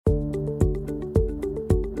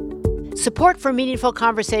Support for Meaningful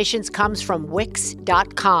Conversations comes from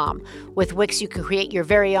Wix.com. With Wix, you can create your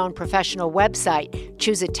very own professional website.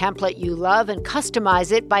 Choose a template you love and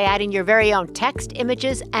customize it by adding your very own text,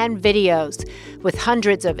 images, and videos. With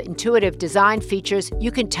hundreds of intuitive design features,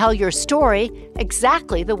 you can tell your story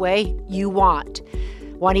exactly the way you want.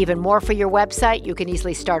 Want even more for your website? You can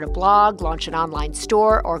easily start a blog, launch an online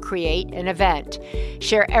store, or create an event.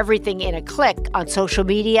 Share everything in a click on social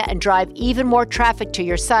media and drive even more traffic to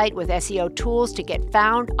your site with SEO tools to get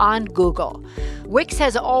found on Google. Wix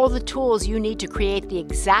has all the tools you need to create the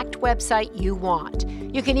exact website you want.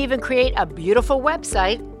 You can even create a beautiful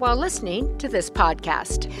website while listening to this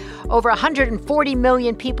podcast. Over 140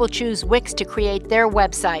 million people choose Wix to create their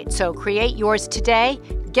website, so create yours today.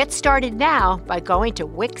 Get started now by going to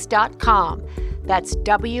Wix.com. That's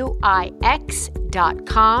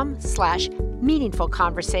Wix.com/meaningful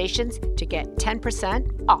conversations to get 10%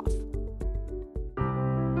 off.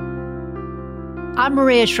 I'm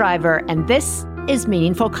Maria Shriver, and this is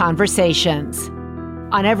Meaningful Conversations.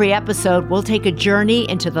 On every episode, we'll take a journey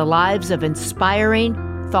into the lives of inspiring,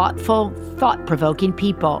 thoughtful, thought-provoking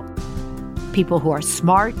people. People who are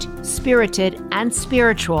smart, spirited, and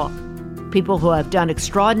spiritual. People who have done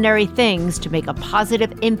extraordinary things to make a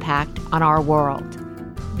positive impact on our world.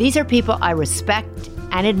 These are people I respect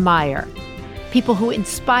and admire, people who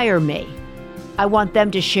inspire me. I want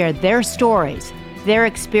them to share their stories, their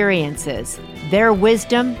experiences, their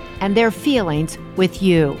wisdom, and their feelings with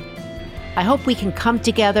you. I hope we can come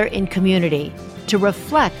together in community to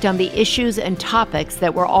reflect on the issues and topics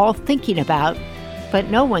that we're all thinking about, but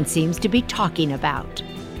no one seems to be talking about.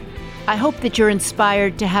 I hope that you're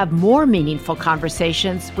inspired to have more meaningful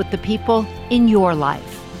conversations with the people in your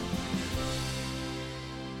life.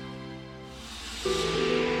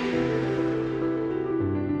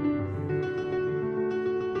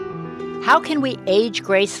 How can we age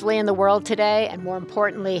gracefully in the world today? And more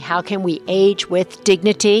importantly, how can we age with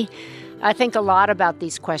dignity? I think a lot about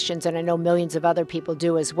these questions, and I know millions of other people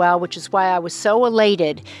do as well, which is why I was so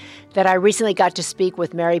elated that I recently got to speak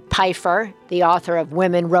with Mary Pipher, the author of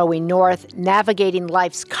Women Rowing North, Navigating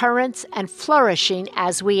Life's Currents and Flourishing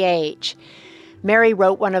as We Age. Mary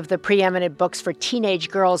wrote one of the preeminent books for teenage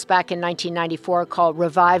girls back in 1994 called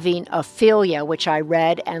Reviving Ophelia, which I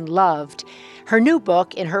read and loved. Her new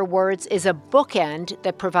book, in her words, is a bookend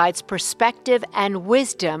that provides perspective and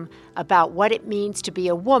wisdom about what it means to be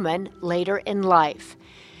a woman later in life.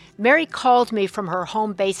 Mary called me from her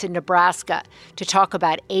home base in Nebraska to talk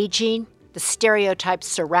about aging, the stereotypes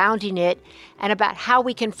surrounding it, and about how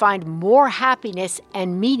we can find more happiness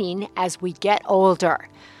and meaning as we get older.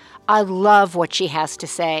 I love what she has to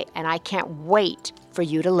say, and I can't wait for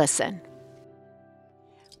you to listen.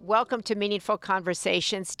 Welcome to Meaningful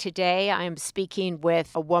Conversations. Today I am speaking with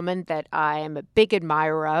a woman that I am a big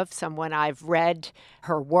admirer of, someone I've read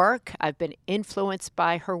her work. I've been influenced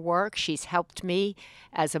by her work. She's helped me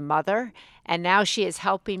as a mother, and now she is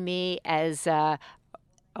helping me as a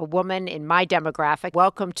woman in my demographic.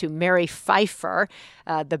 Welcome to Mary Pipher,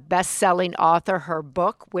 the best-selling author. Her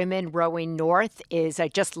book, Women Rowing North, I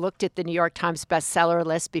just looked at the New York Times bestseller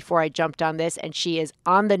list before I jumped on this, and she is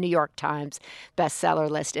on the New York Times bestseller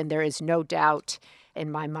list, and there is no doubt in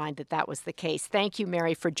my mind that that was the case. Thank you,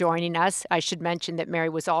 Mary, for joining us. I should mention that Mary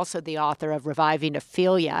was also the author of Reviving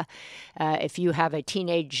Ophelia. If you have a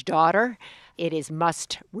teenage daughter, it is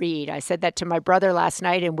must read. I said that to my brother last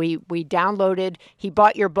night, and we downloaded. He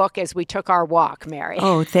bought your book as we took our walk, Mary.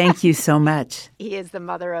 Oh, thank you so much. He is the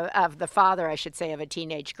mother of the father, I should say, of a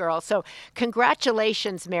teenage girl. So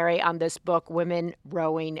congratulations, Mary, on this book, Women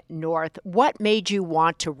Rowing North. What made you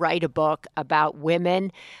want to write a book about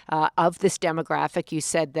women of this demographic? You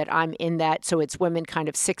said that I'm in that, so it's women kind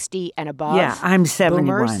of 60 and above. Yeah, I'm 71.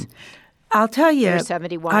 Boomers. I'll tell you, You're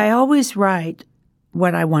 71. I always write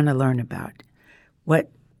what I want to learn about.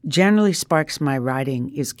 What generally sparks my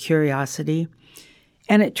writing is curiosity,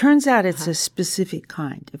 and it turns out it's a specific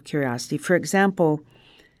kind of curiosity. For example,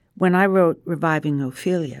 when I wrote Reviving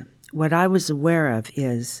Ophelia, what I was aware of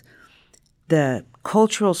is the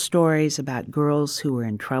cultural stories about girls who were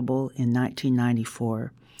in trouble in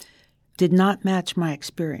 1994 did not match my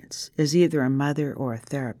experience as either a mother or a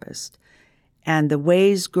therapist. And the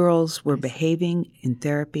ways girls were behaving in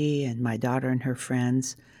therapy and my daughter and her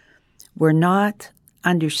friends were not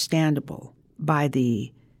understandable by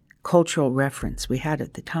the cultural reference we had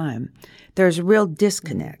at the time. There's a real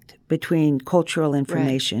disconnect between cultural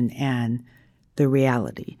information and the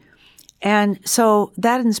reality. And so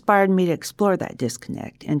that inspired me to explore that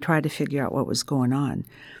disconnect and try to figure out what was going on.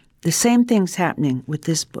 The same thing's happening with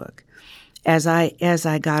this book. As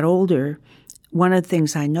I got older, one of the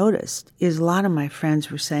things I noticed is a lot of my friends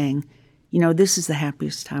were saying, this is the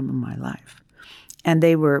happiest time of my life. And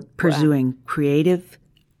they were pursuing creative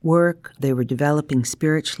work. They were developing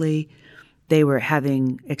spiritually. They were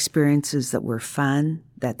having experiences that were fun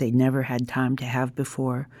that they never had time to have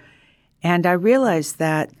before. And I realized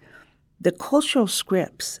that the cultural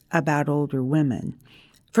scripts about older women,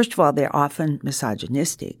 first of all, they're often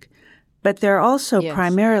misogynistic, but they're also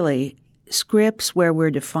primarily scripts where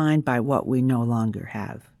we're defined by what we no longer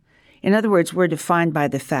have. In other words, we're defined by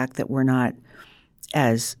the fact that we're not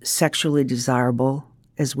as sexually desirable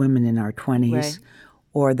as women in our 20s,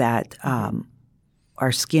 or that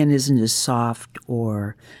our skin isn't as soft,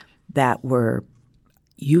 or that we're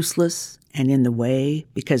useless and in the way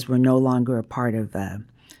because we're no longer a part of a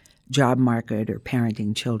job market or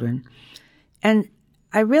parenting children. And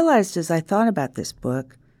I realized as I thought about this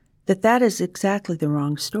book that is exactly the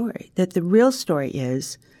wrong story, that the real story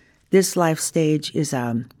is this life stage is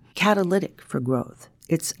catalytic for growth.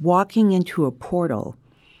 It's walking into a portal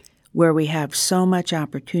where we have so much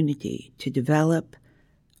opportunity to develop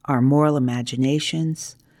our moral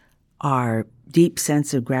imaginations, our deep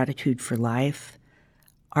sense of gratitude for life,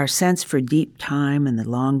 our sense for deep time and the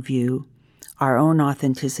long view, our own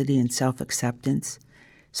authenticity and self-acceptance.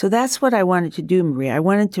 So that's what I wanted to do, Maria. I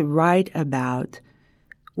wanted to write about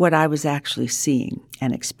what I was actually seeing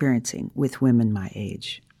and experiencing with women my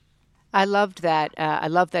age. I loved that. I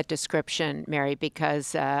love that description, Mary,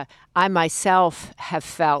 because I myself have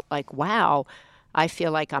felt like, wow, I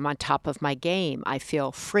feel like I'm on top of my game. I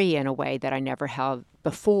feel free in a way that I never have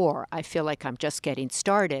before. I feel like I'm just getting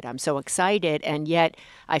started. I'm so excited. And yet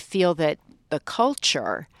I feel that the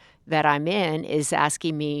culture that I'm in is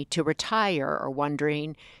asking me to retire or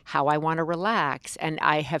wondering how I want to relax. And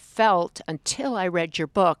I have felt, until I read your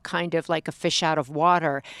book, kind of like a fish out of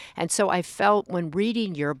water. And so I felt when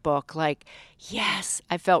reading your book, like, yes,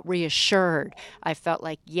 I felt reassured. I felt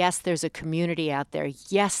like, yes, there's a community out there.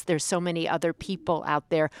 Yes, there's so many other people out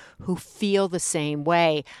there who feel the same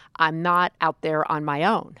way. I'm not out there on my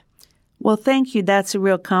own. Well, thank you. That's a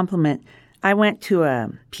real compliment. I went to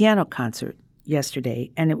a piano concert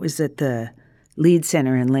yesterday, and it was at the Lead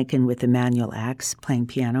Center in Lincoln with Emanuel Axe playing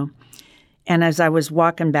piano. And as I was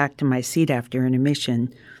walking back to my seat after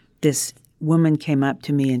intermission, this woman came up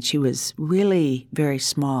to me, and she was really very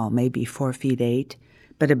small, maybe 4'8",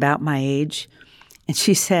 but about my age. And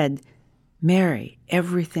she said, "Mary,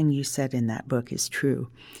 everything you said in that book is true."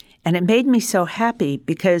 And it made me so happy,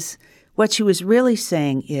 because what she was really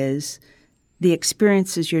saying is the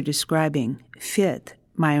experiences you're describing fit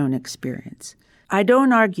my own experience. I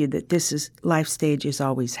don't argue that life stage is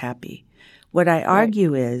always happy. What I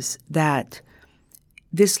argue is that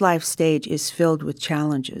this life stage is filled with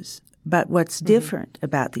challenges. But what's different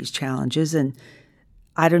about these challenges, and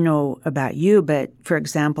I don't know about you, but for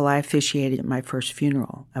example, I officiated at my first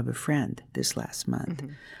funeral of a friend this last month.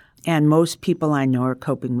 And most people I know are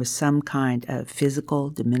coping with some kind of physical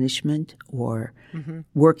diminishment or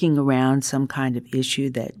working around some kind of issue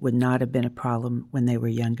that would not have been a problem when they were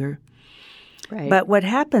younger. Right. But what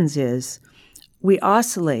happens is we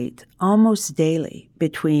oscillate almost daily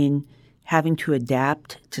between having to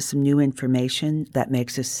adapt to some new information that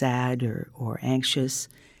makes us sad or anxious,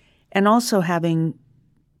 and also having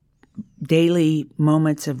daily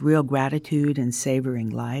moments of real gratitude and savoring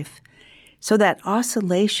life. So that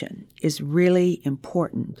oscillation is really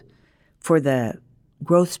important for the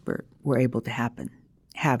growth spurt we're able to have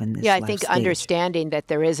in this I life think stage. Understanding that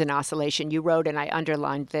there is an oscillation. You wrote, and I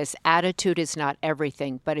underlined this, attitude is not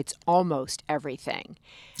everything, but it's almost everything.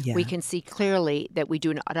 Yeah. We can see clearly that we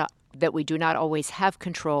do not always have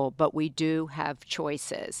control, but we do have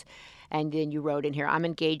choices. And then you wrote in here, I'm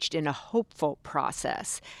engaged in a hopeful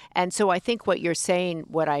process. And so I think what you're saying,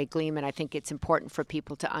 what I glean, and I think it's important for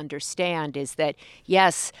people to understand, is that,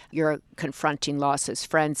 yes, you're confronting losses.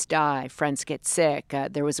 Friends die. Friends get sick.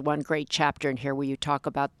 There was one great chapter in here where you talk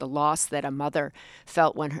about the loss that a mother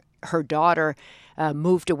felt when her daughter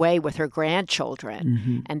moved away with her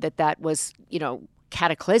grandchildren, and that was,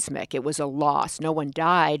 cataclysmic. It was a loss. No one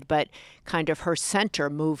died, but kind of her center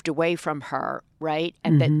moved away from her, right?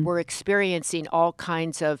 And that we're experiencing all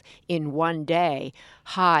kinds of, in one day,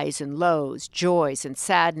 highs and lows, joys and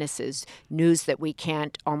sadnesses, news that we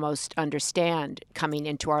can't almost understand coming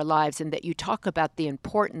into our lives. And that you talk about the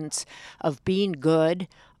importance of being good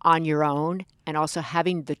on your own and also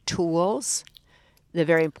having the tools, the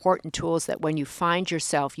very important tools that when you find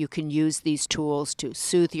yourself, you can use these tools to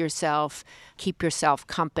soothe yourself, keep yourself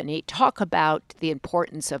company. Talk about the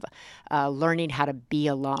importance of learning how to be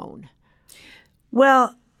alone.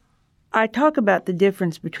 Well, I talk about the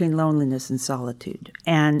difference between loneliness and solitude.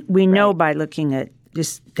 And we know by looking at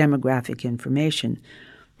just demographic information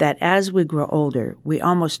that as we grow older, we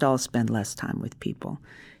almost all spend less time with people.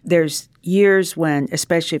 There's years when,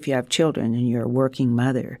 especially if you have children and you're a working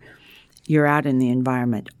mother, you're out in the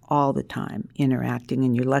environment all the time interacting,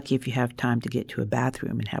 and you're lucky if you have time to get to a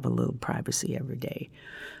bathroom and have a little privacy every day.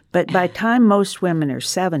 But by the time most women are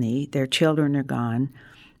 70, their children are gone,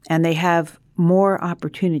 and they have more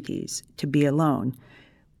opportunities to be alone.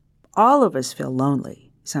 All of us feel lonely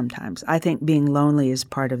sometimes. I think being lonely is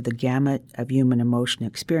part of the gamut of human emotion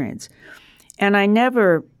experience. And I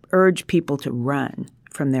never urge people to run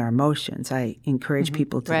from their emotions. I encourage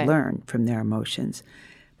people to learn from their emotions.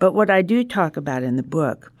 But what I do talk about in the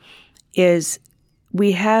book is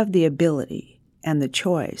we have the ability and the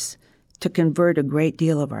choice to convert a great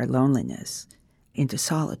deal of our loneliness into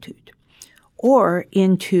solitude or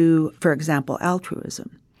into, for example,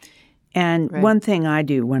 altruism. And one thing I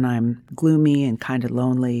do when I'm gloomy and kind of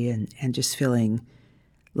lonely and just feeling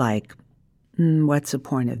like, what's the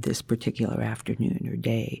point of this particular afternoon or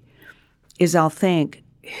day, is I'll think,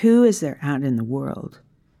 who is there out in the world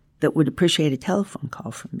that would appreciate a telephone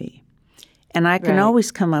call from me? And I can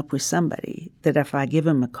always come up with somebody that if I give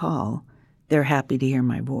them a call, they're happy to hear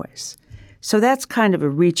my voice. So that's kind of a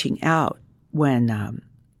reaching out when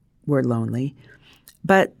we're lonely.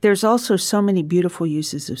 But there's also so many beautiful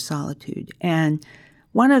uses of solitude. And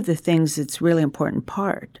one of the things that's really important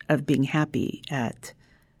part of being happy at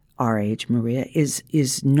our age, Maria,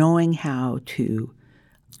 is knowing how to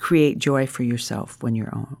create joy for yourself when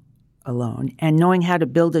you're alone and knowing how to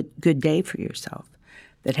build a good day for yourself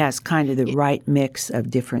that has kind of the right mix of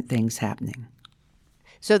different things happening.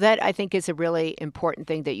 So that, I think, is a really important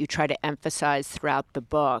thing that you try to emphasize throughout the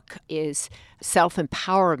book is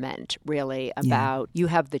self-empowerment, really, about you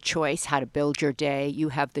have the choice how to build your day. You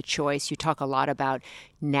have the choice. You talk a lot about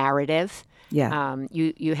narrative. Yeah.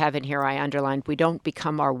 You have in here, I underlined, we don't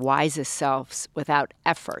become our wisest selves without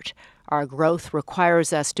effort. Our growth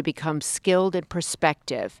requires us to become skilled in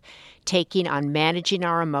perspective, taking on managing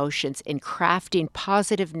our emotions, in crafting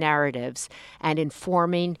positive narratives, and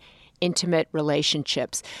informing intimate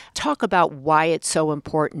relationships. Talk about why it's so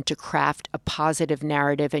important to craft a positive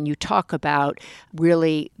narrative, and you talk about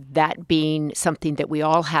really that being something that we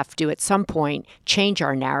all have to, at some point, change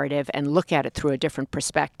our narrative and look at it through a different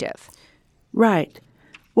perspective. Right.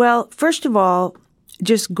 Well, first of all,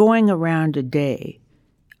 just going around a day,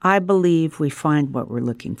 I believe we find what we're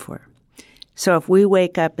looking for. So if we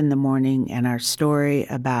wake up in the morning and our story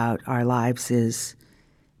about our lives is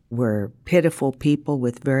we're pitiful people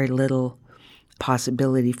with very little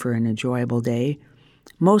possibility for an enjoyable day,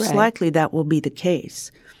 most likely that will be the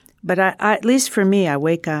case. But I, at least for me, I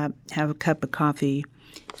wake up, have a cup of coffee,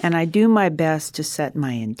 and I do my best to set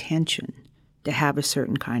my intention to have a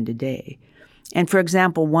certain kind of day. And for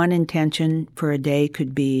example, one intention for a day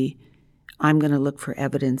could be, I'm going to look for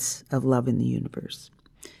evidence of love in the universe.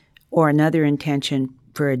 Or another intention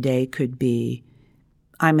for a day could be,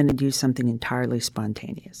 I'm going to do something entirely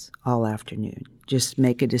spontaneous all afternoon. Just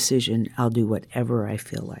make a decision. I'll do whatever I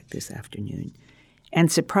feel like this afternoon.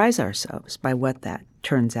 And surprise ourselves by what that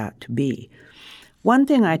turns out to be. One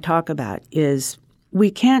thing I talk about is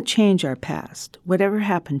we can't change our past. Whatever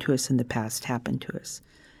happened to us in the past happened to us.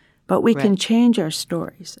 But we can change our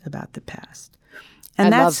stories about the past.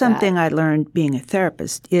 And that's something I learned being a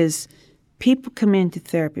therapist is people come into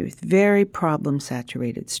therapy with very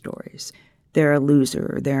problem-saturated stories. They're a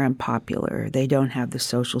loser, they're unpopular, they don't have the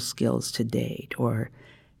social skills to date, or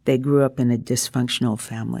they grew up in a dysfunctional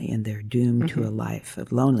family and they're doomed to a life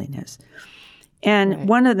of loneliness. And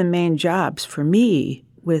one of the main jobs for me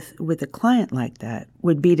with a client like that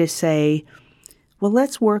would be to say, well,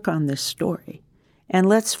 let's work on this story and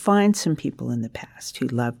let's find some people in the past who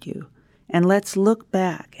loved you. And let's look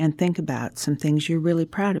back and think about some things you're really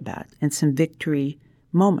proud about and some victory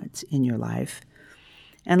moments in your life.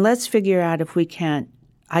 And let's figure out if we can't,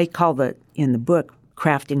 I call it in the book,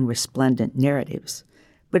 crafting resplendent narratives.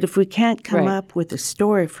 But if we can't come up with a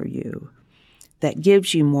story for you that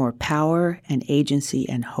gives you more power and agency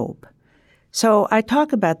and hope. So I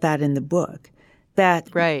talk about that in the book, that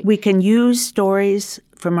we can use stories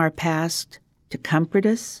from our past to comfort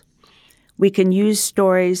us. We can use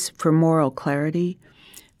stories for moral clarity.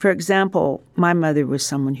 For example, my mother was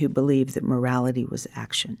someone who believed that morality was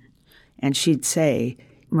action. And she'd say,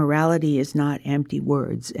 morality is not empty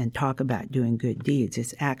words and talk about doing good deeds,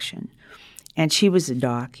 it's action. And she was a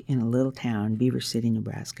doc in a little town, Beaver City,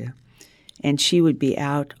 Nebraska. And she would be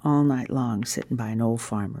out all night long sitting by an old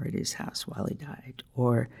farmer at his house while he died.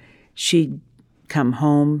 Or she'd come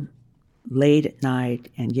home late at night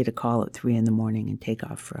and get a call at 3 a.m. and take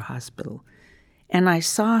off for a hospital. And I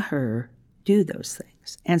saw her do those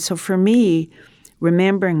things. And so for me,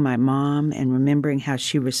 remembering my mom and remembering how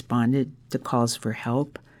she responded to calls for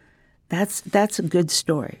help, that's a good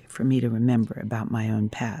story for me to remember about my own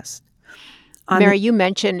past. Mary, you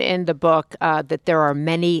mentioned in the book that there are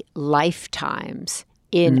many lifetimes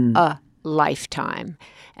in a lifetime.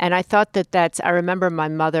 And I thought I remember my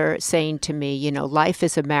mother saying to me, life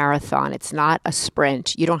is a marathon. It's not a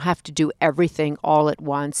sprint. You don't have to do everything all at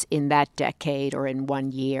once in that decade or in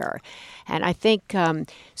 1 year. And I think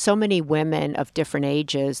so many women of different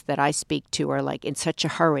ages that I speak to are like in such a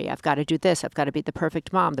hurry. I've got to do this. I've got to be the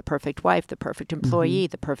perfect mom, the perfect wife, the perfect employee,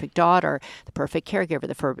 the perfect daughter, the perfect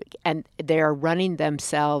caregiver, and they're running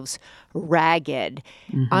themselves ragged,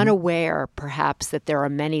 unaware perhaps that there are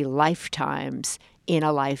many lifetimes in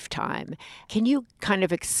a lifetime. Can you kind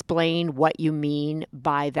of explain what you mean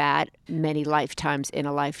by that, many lifetimes in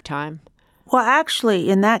a lifetime? Well, actually,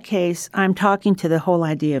 in that case, I'm talking to the whole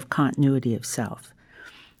idea of continuity of self.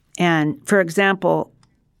 And for example,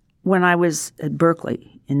 when I was at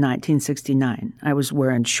Berkeley in 1969, I was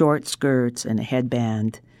wearing short skirts and a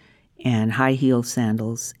headband and high-heel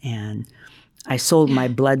sandals, and I sold my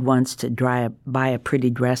blood once to buy a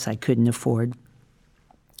pretty dress I couldn't afford.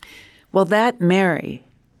 Well, that Mary,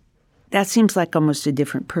 that seems like almost a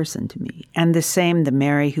different person to me. And the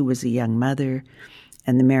Mary who was a young mother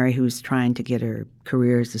and the Mary who was trying to get her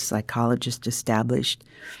career as a psychologist established.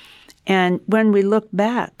 And when we look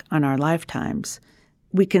back on our lifetimes,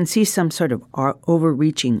 we can see some sort of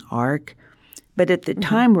overreaching arc. But at the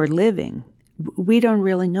time we're living, we don't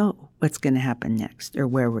really know what's going to happen next or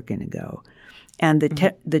where we're going to go. And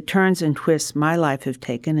the turns and twists my life have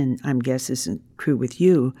taken, and I guess isn't true with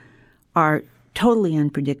you, are totally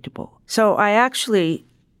unpredictable. So I actually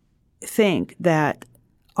think that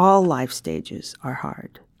all life stages are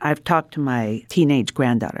hard. I've talked to my teenage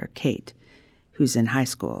granddaughter, Kate, who's in high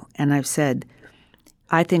school, and I've said,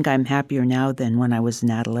 I think I'm happier now than when I was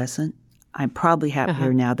an adolescent. I'm probably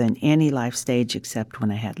happier now than any life stage except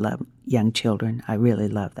when I had young children. I really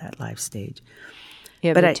love that life stage.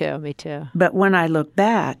 Yeah, me too. But when I look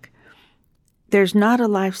back, there's not a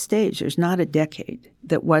life stage, there's not a decade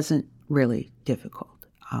that wasn't really difficult.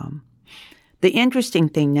 The interesting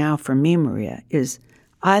thing now for me, Maria, is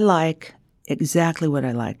I like exactly what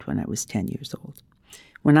I liked when I was 10 years old.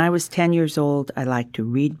 When I was 10 years old, I liked to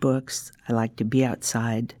read books. I liked to be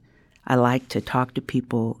outside. I liked to talk to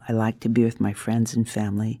people. I liked to be with my friends and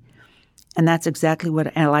family. And that's exactly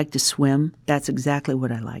what I like to swim. That's exactly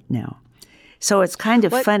what I like now. So it's kind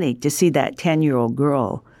of funny to see that 10-year-old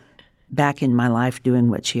girl back in my life doing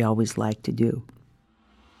what she always liked to do.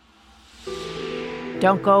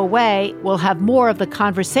 Don't go away. We'll have more of the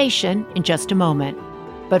conversation in just a moment.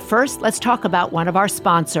 But first, let's talk about one of our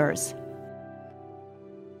sponsors.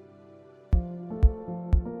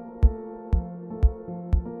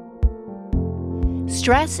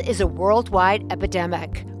 Stress is a worldwide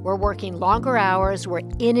epidemic. We're working longer hours, we're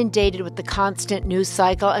inundated with the constant news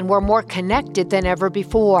cycle, and we're more connected than ever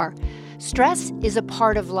before. Stress is a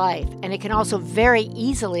part of life, and it can also very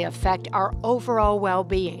easily affect our overall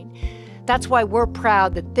well-being. That's why we're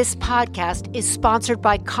proud that this podcast is sponsored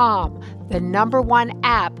by Calm, the #1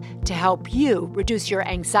 app to help you reduce your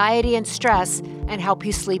anxiety and stress and help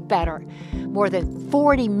you sleep better. More than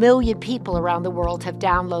 40 million people around the world have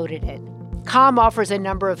downloaded it. Calm offers a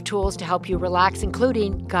number of tools to help you relax,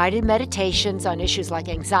 including guided meditations on issues like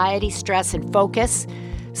anxiety, stress, and focus,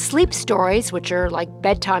 sleep stories, which are like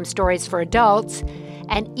bedtime stories for adults,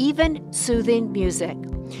 and even soothing music.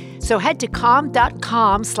 So head to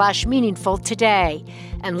calm.com/meaningful today,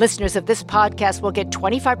 and listeners of this podcast will get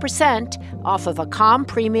 25% off of a Calm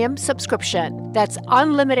premium subscription. That's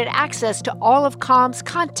unlimited access to all of Calm's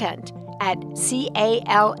content at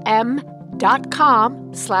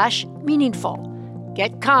calm.com/meaningful.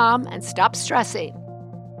 Get calm and stop stressing.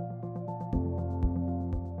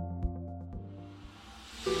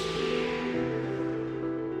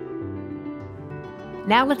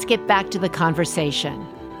 Now let's get back to the conversation.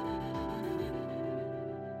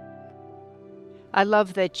 I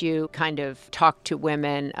love that you kind of talk to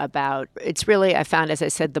women about, it's really, I found, as I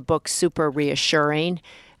said, the book super reassuring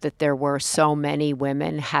that there were so many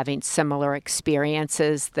women having similar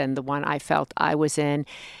experiences than the one I felt I was in.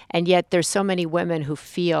 And yet there's so many women who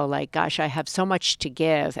feel like, gosh, I have so much to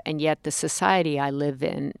give. And yet the society I live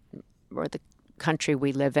in, or the country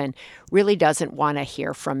we live in, really doesn't want to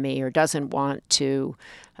hear from me or doesn't want to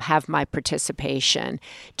have my participation.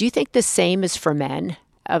 Do you think the same is for men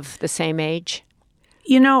of the same age?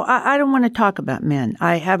 You know, I don't want to talk about men.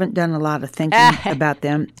 I haven't done a lot of thinking about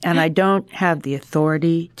them, and I don't have the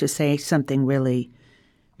authority to say something really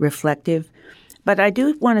reflective. But I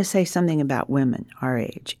do want to say something about women our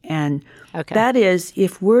age. And Okay. that is,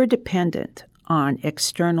 if we're dependent on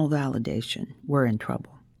external validation, we're in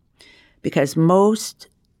trouble. Because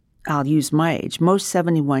I'll use my age, most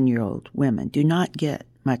 71-year-old women do not get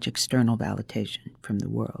much external validation from the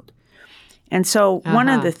world. And so one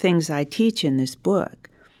of the things I teach in this book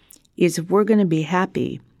is if we're going to be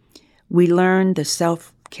happy, we learn the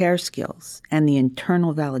self-care skills and the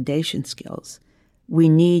internal validation skills we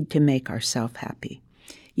need to make ourselves happy.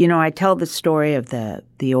 You know, I tell the story of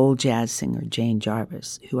the old jazz singer Jane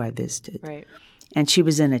Jarvis, who I visited. Right. And she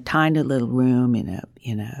was in a tiny little room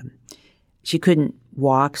she couldn't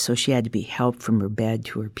walk, so she had to be helped from her bed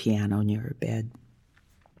to her piano near her bed.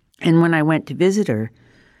 And when I went to visit her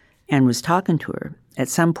and was talking to her, at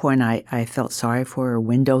some point I felt sorry for her. Her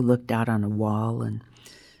window looked out on a wall, and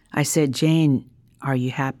I said, "Jane, are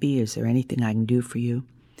you happy? Is there anything I can do for you?"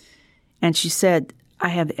 And she said, "I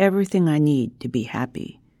have everything I need to be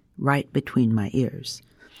happy right between my ears."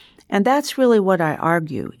 And that's really what I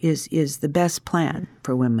argue is the best plan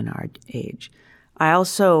for women our age. I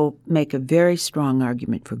also make a very strong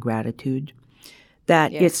argument for gratitude,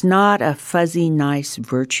 that it's not a fuzzy, nice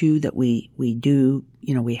virtue that we do,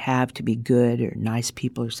 we have to be good or nice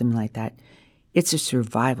people or something like that. It's a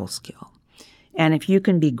survival skill. And if you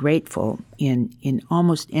can be grateful in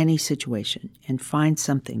almost any situation and find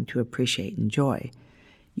something to appreciate and enjoy,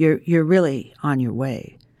 you're really on your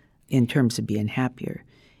way in terms of being happier.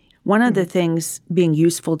 One of the things, being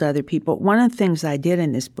useful to other people, one of the things I did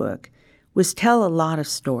in this book was tell a lot of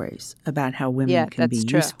stories about how women can be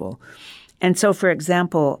useful. And so, for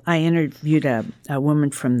example, I interviewed a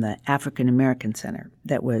woman from the African American Center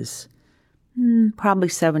that was probably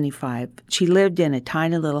 75. She lived in a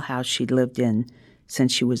tiny little house she'd lived in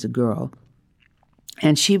since she was a girl.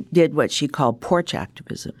 And she did what she called porch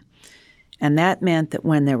activism. And that meant that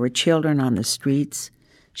when there were children on the streets,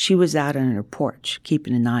 she was out on her porch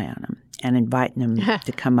keeping an eye on them and inviting them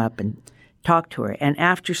to come up and talk to her. And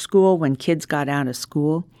after school, when kids got out of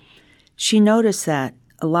school, she noticed that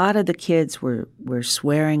a lot of the kids were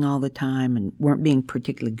swearing all the time and weren't being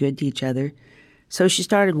particularly good to each other. So she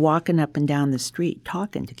started walking up and down the street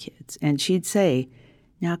talking to kids. And she'd say,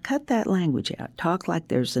 "Now cut that language out. Talk like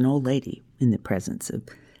there's an old lady in the presence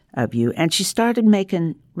of you." And she started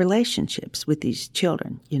making relationships with these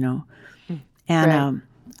children, And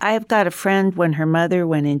I have got a friend, when her mother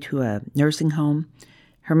went into a nursing home,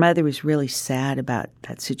 her mother was really sad about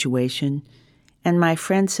that situation. And my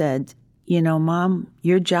friend said, "Mom,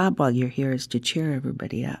 your job while you're here is to cheer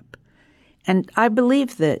everybody up." And I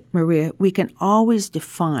believe that, Maria, we can always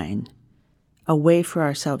define a way for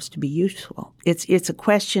ourselves to be useful. It's a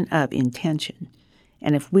question of intention.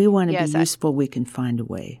 And if we want to be useful, we can find a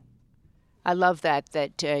way. I love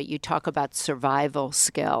that you talk about survival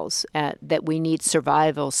skills, that we need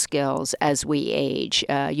survival skills as we age.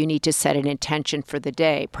 You need to set an intention for the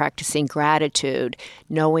day, practicing gratitude,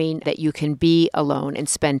 knowing that you can be alone and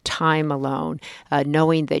spend time alone,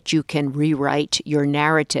 knowing that you can rewrite your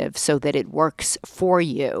narrative so that it works for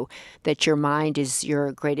you, that your mind is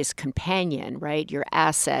your greatest companion, right? Your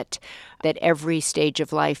asset, that every stage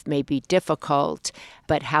of life may be difficult,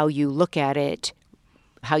 but how you look at it,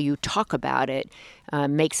 how you talk about it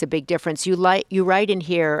makes a big difference. You write in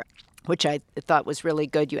here, which I thought was really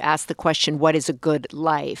good. You ask the question, what is a good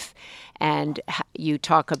life? And you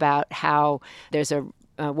talk about how there's a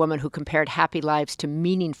woman who compared happy lives to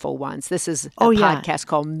meaningful ones. This is a podcast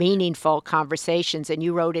called Meaningful Conversations. And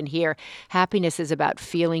you wrote in here, happiness is about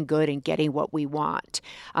feeling good and getting what we want.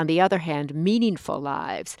 On the other hand, meaningful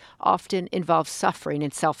lives often involve suffering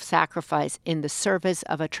and self-sacrifice in the service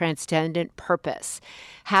of a transcendent purpose.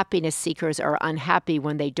 Happiness seekers are unhappy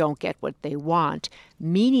when they don't get what they want.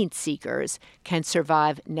 Meaning seekers can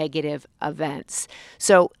survive negative events.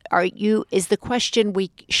 So is the question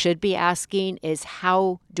we should be asking is,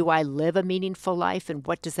 how do I live a meaningful life? And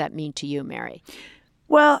what does that mean to you, Mary?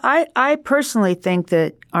 Well, I personally think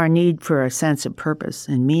that our need for a sense of purpose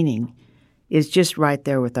and meaning is just right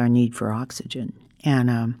there with our need for oxygen.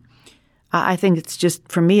 And I think it's just,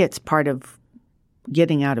 for me, it's part of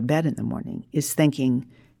getting out of bed in the morning, is thinking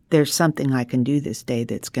there's something I can do this day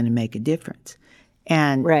that's going to make a difference.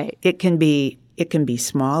 And it can be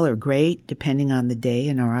small or great depending on the day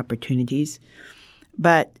and our opportunities.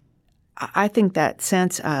 But I think that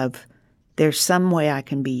sense of there's some way I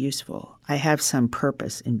can be useful, I have some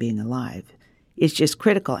purpose in being alive, is just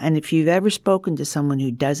critical. And if you've ever spoken to someone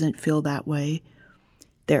who doesn't feel that way,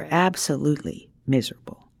 they're absolutely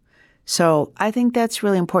miserable. So I think that's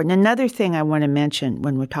really important. Another thing I want to mention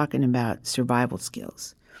when we're talking about survival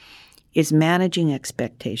skills is managing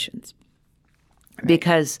expectations.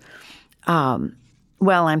 Because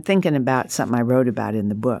Well, I'm thinking about something I wrote about in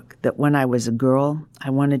the book, that when I was a girl, I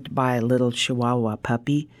wanted to buy a little Chihuahua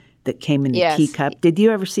puppy that came in a Yes. teacup. Did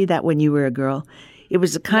you ever see that when you were a girl? It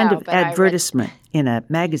was a kind No, of but I read- advertisement in a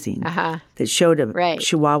magazine that showed a Right.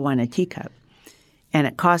 Chihuahua in a teacup. And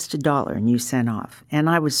it cost $1 and you sent off. And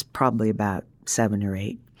I was probably about 7 or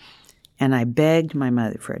 8. And I begged my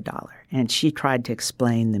mother for $1. And she tried to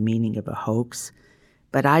explain the meaning of a hoax.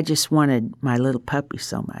 But I just wanted my little puppy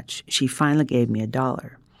so much. She finally gave me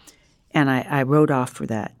 $1. And I wrote off for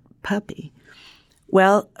that puppy.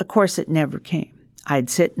 Well, of course, it never came. I'd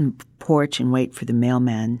sit in the porch and wait for the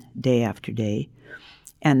mailman day after day.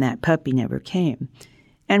 And that puppy never came.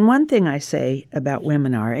 And one thing I say about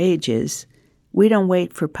women our age is we don't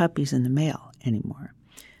wait for puppies in the mail anymore.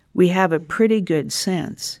 We have a pretty good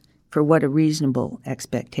sense for what a reasonable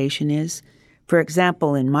expectation is. For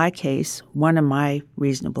example, in my case, one of my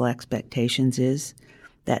reasonable expectations is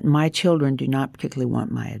that my children do not particularly want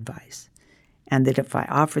my advice, and that if I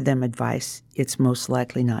offer them advice, it's most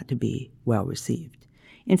likely not to be well received.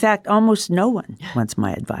 In fact, almost no one wants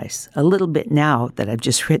my advice. A little bit now that I've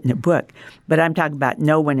just written a book, but I'm talking about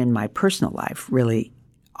no one in my personal life really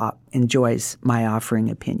enjoys my offering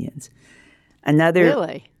opinions.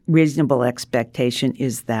 Another reasonable expectation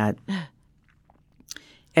is that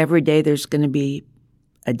every day there's going to be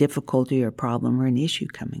a difficulty or problem or an issue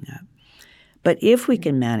coming up. But if we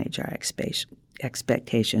can manage our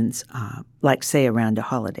expectations, like say around a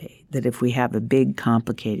holiday, that if we have a big,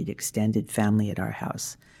 complicated, extended family at our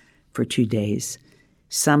house for 2 days,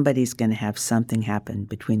 somebody's going to have something happen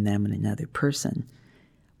between them and another person,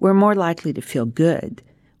 we're more likely to feel good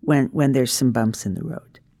when there's some bumps in the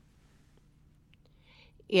road.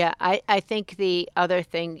 Yeah, I think the other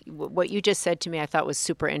thing, what you just said to me, I thought was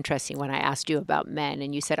super interesting when I asked you about men.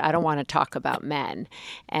 And you said, I don't want to talk about men.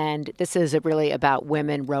 And this is really about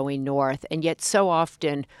women rowing north. And yet so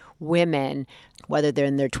often women, whether they're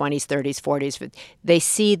in their 20s, 30s, 40s, they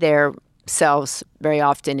see themselves very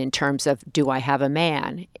often in terms of, do I have a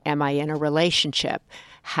man? Am I in a relationship?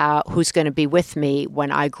 Who's going to be with me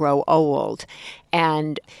when I grow old?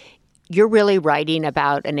 And you're really writing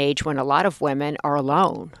about an age when a lot of women are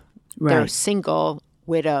alone. Right. They're single,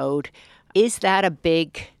 widowed. Is that a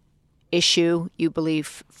big issue, you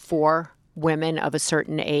believe, for women of a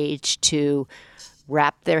certain age to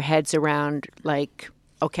wrap their heads around, like,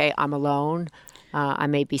 okay, I'm alone, I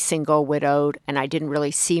may be single, widowed, and I didn't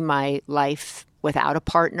really see my life without a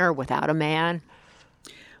partner, without a man?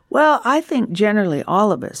 Well, I think generally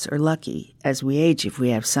all of us are lucky as we age if we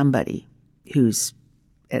have somebody who's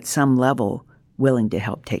at some level willing to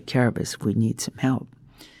help take care of us if we need some help.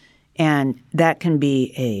 And that can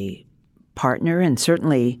be a partner, and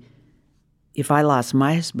certainly if I lost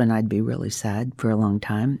my husband, I'd be really sad for a long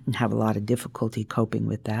time and have a lot of difficulty coping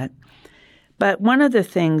with that. But one of the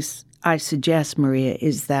things I suggest, Maria,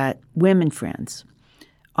 is that women friends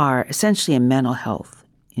are essentially a mental health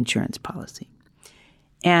insurance policy.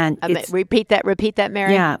 And repeat that,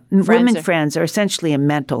 Mary. Yeah, women friends are essentially a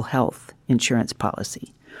mental health insurance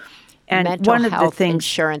policy. And mental one of health the things,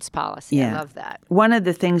 insurance policy. Yeah, I love that. One of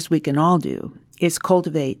the things we can all do is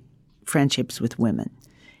cultivate friendships with women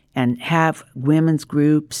and have women's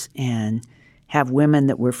groups and have women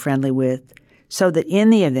that we're friendly with, so that in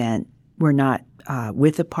the event we're not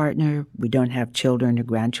with a partner, we don't have children or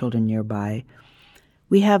grandchildren nearby,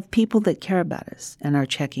 we have people that care about us and are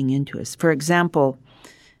checking into us. For example,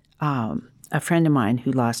 a friend of mine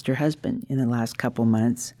who lost her husband in the last couple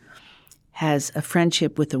months has a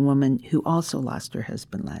friendship with a woman who also lost her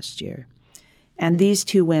husband last year. And these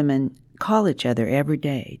two women call each other every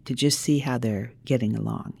day to just see how they're getting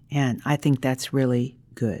along. And I think that's really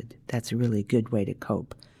good. That's a really good way to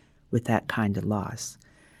cope with that kind of loss.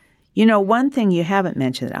 You know, one thing you haven't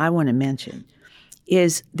mentioned that I want to mention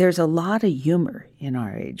is there's a lot of humor in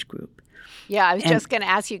our age group. Yeah, I was just going to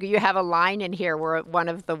ask you, you have a line in here where one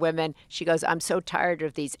of the women, she goes, I'm so tired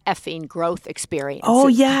of these effing growth experiences. Oh,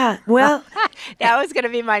 yeah. Well, that was going to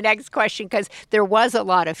be my next question, because there was a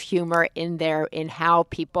lot of humor in there in how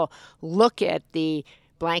people look at the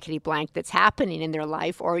blankety blank that's happening in their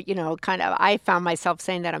life, or, you know, kind of, I found myself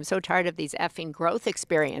saying that I'm so tired of these effing growth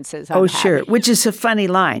experiences. Sure. Which is a funny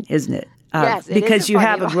line, isn't it? Yes, it because is a you funny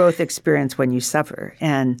have line. a growth experience when you suffer,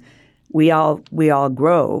 and we all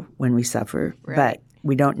grow when we suffer, Right. but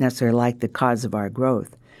we don't necessarily like the cause of our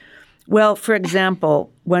growth. Well, for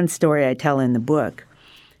example, one story I tell in the book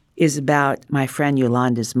is about my friend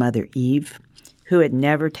Yolanda's mother, Eve, who had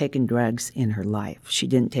never taken drugs in her life. She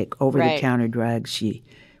didn't take over-the-counter drugs. She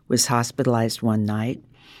was hospitalized one night.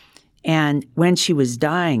 And when she was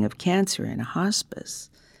dying of cancer in a hospice,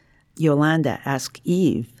 Yolanda asked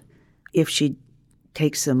Eve, if she'd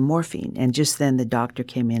take some morphine. And just then the doctor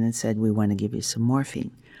came in and said, we want to give you some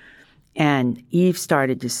morphine. And Eve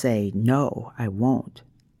started to say, no, I won't.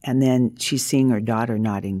 And then she's seeing her daughter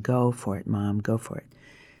nodding, go for it, Mom, go for it.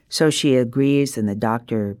 So she agrees, and the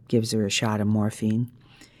doctor gives her a shot of morphine.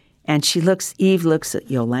 And Eve looks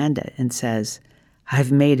at Yolanda and says,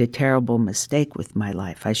 I've made a terrible mistake with my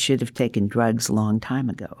life. I should have taken drugs a long time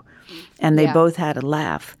ago. And they both had a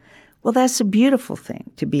laugh. Well, that's a beautiful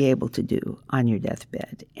thing to be able to do on your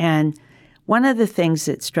deathbed. And one of the things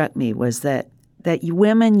that struck me was that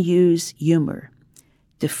women use humor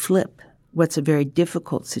to flip what's a very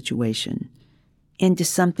difficult situation into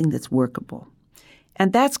something that's workable.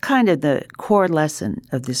 And that's kind of the core lesson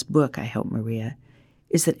of this book, I hope, Maria,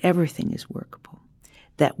 is that everything is workable.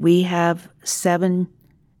 That we have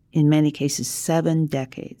in many cases, 7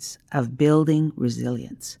 decades of building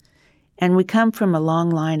resilience. And we come from a long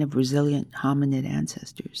line of resilient hominid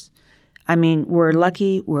ancestors. I mean, we're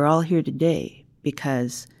lucky we're all here today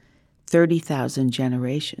because 30,000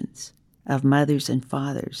 generations of mothers and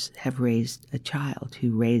fathers have raised a child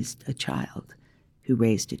who raised a child who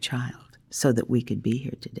raised a child so that we could be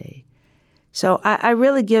here today. So I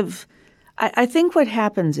think what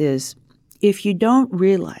happens is if you don't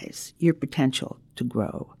realize your potential to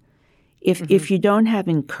grow, if you don't have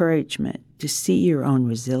encouragement to see your own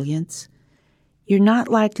resilience, you're not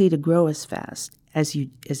likely to grow as fast as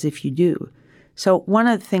if you do. So one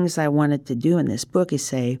of the things I wanted to do in this book is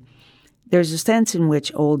say there's a sense in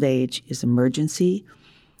which old age is emergency,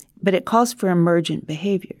 but it calls for emergent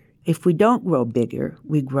behavior. If we don't grow bigger,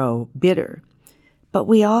 we grow bitter. But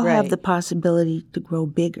we all have the possibility to grow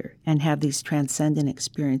bigger and have these transcendent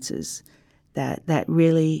experiences that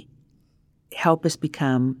really help us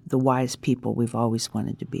become the wise people we've always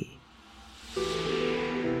wanted to be.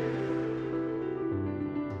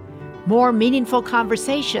 More meaningful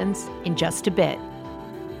conversations in just a bit.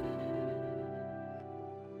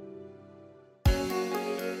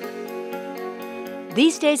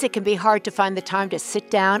 These days, it can be hard to find the time to sit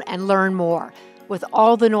down and learn more. With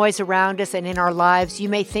all the noise around us and in our lives, you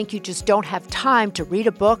may think you just don't have time to read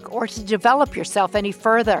a book or to develop yourself any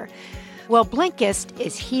further. Well, Blinkist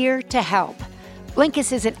is here to help.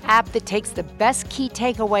 Blinkist is an app that takes the best key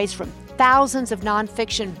takeaways from thousands of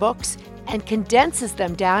nonfiction books and condenses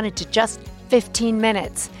them down into just 15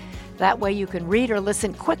 minutes. That way you can read or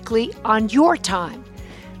listen quickly on your time.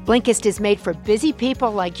 Blinkist is made for busy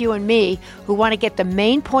people like you and me who want to get the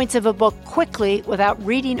main points of a book quickly without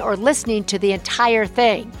reading or listening to the entire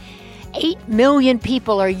thing. 8 million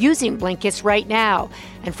people are using Blinkist right now,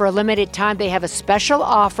 and for a limited time they have a special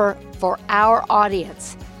offer for our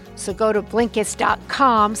audience. So go to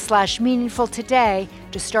Blinkist.com/meaningful today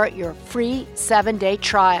to start your free 7-day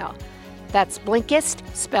trial. That's Blinkist,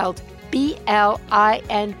 spelled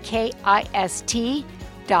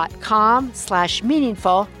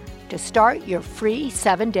BLINKIST.com/meaningful to start your free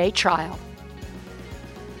 7-day trial.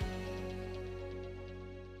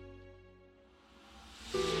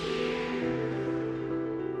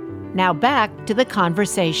 Now back to the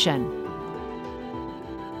conversation.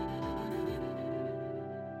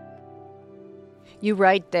 You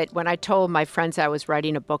write that when I told my friends I was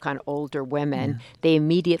writing a book on older women, they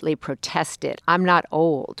immediately protested. I'm not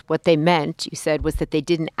old. What they meant, you said, was that they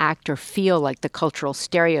didn't act or feel like the cultural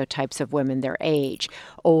stereotypes of women their age.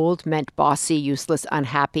 Old meant bossy, useless,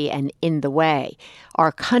 unhappy, and in the way.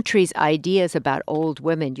 Our country's ideas about old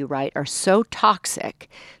women, you write, are so toxic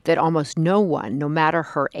that almost no one, no matter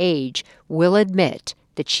her age, will admit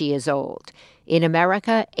that she is old. In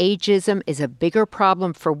America, ageism is a bigger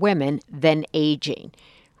problem for women than aging,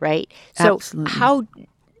 right? So Absolutely.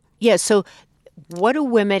 So what do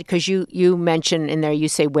women, because you mention in there, you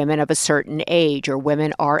say women of a certain age or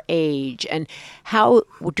women our age, and how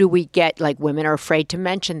do we get, like, women are afraid to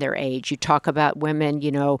mention their age? You talk about women,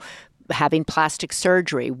 having plastic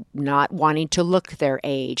surgery, not wanting to look their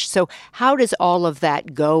age. So how does all of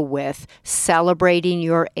that go with celebrating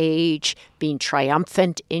your age, being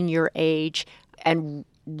triumphant in your age, and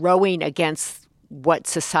rowing against what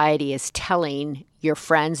society is telling your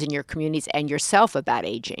friends and your communities and yourself about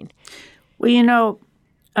aging? Well,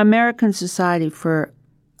 American society for,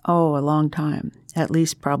 a long time, at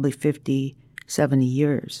least probably 50, 70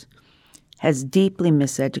 years, has deeply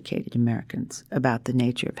miseducated Americans about the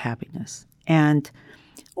nature of happiness. And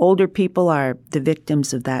older people are the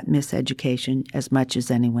victims of that miseducation as much as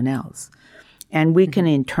anyone else. And we can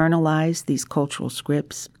internalize these cultural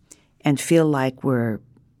scripts and feel like we're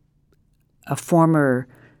a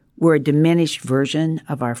diminished version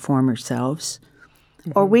of our former selves.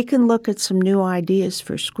 Or we can look at some new ideas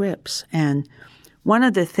for scripts. And one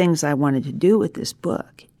of the things I wanted to do with this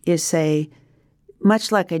book is say,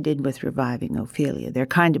 much like I did with Reviving Ophelia, they're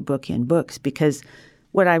kind of bookend books, because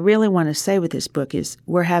what I really want to say with this book is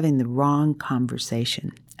we're having the wrong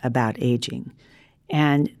conversation about aging.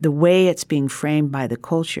 And the way it's being framed by the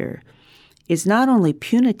culture is not only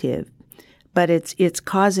punitive, but it's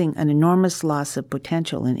causing an enormous loss of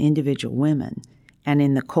potential in individual women and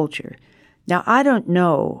in the culture. Now, I don't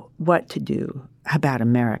know what to do about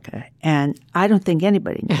America, and I don't think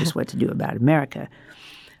anybody knows what to do about America.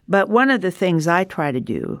 But one of the things I try to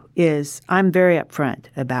do is I'm very upfront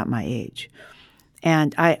about my age.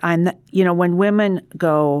 And I'm, when women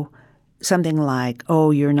go something like,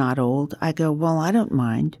 "Oh, you're not old," I go, "Well, I don't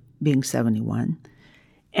mind being 71."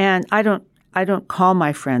 And I don't call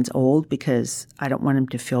my friends old because I don't want them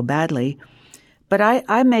to feel badly. But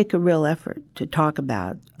I make a real effort to talk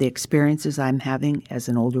about the experiences I'm having as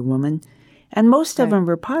an older woman. And most of them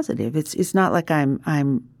are positive. It's not like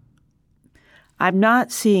I'm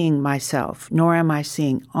not seeing myself, nor am I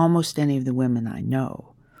seeing almost any of the women I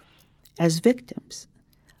know as victims.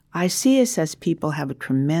 I see us as people have a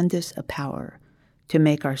tremendous power to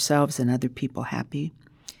make ourselves and other people happy.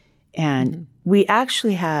 And we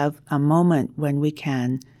actually have a moment when we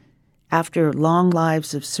can, after long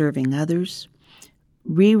lives of serving others,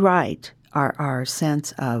 rewrite our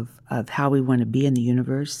sense of how we want to be in the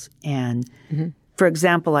universe. And, for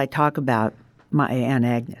example, I talk about my Aunt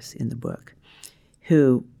Agnes in the book,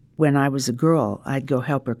 who, when I was a girl, I'd go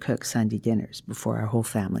help her cook Sunday dinners before our whole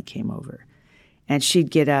family came over. And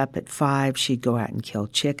she'd get up at 5, she'd go out and kill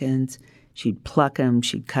chickens, she'd pluck them,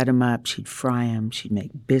 she'd cut them up, she'd fry them, she'd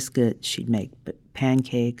make biscuits, she'd make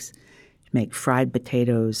pancakes, she'd make fried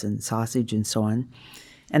potatoes and sausage and so on.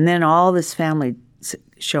 And then all this family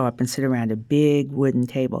show up and sit around a big wooden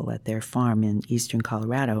table at their farm in eastern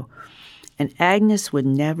Colorado. And Agnes would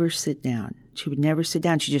never sit down. She would never sit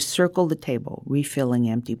down. She just circled the table, refilling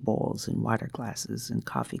empty bowls and water glasses and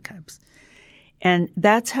coffee cups. And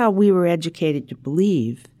that's how we were educated to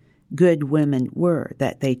believe good women were,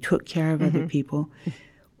 that they took care of other people.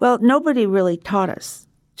 Well, nobody really taught us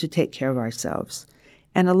to take care of ourselves.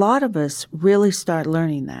 And a lot of us really start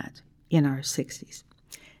learning that in our 60s,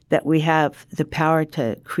 that we have the power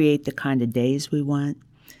to create the kind of days we want,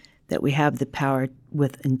 that we have the power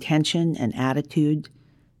with intention and attitude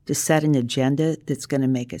to set an agenda that's going to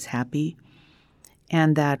make us happy,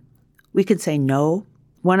 and that we can say no.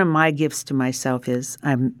 One of my gifts to myself is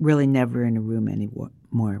I'm really never in a room anymore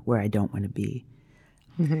where I don't want to be.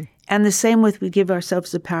 And the same with we give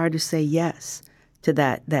ourselves the power to say yes to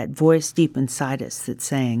that voice deep inside us that's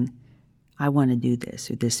saying, I want to do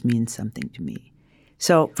this, or this means something to me.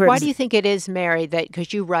 So why do you think it is, Mary, that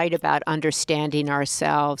because you write about understanding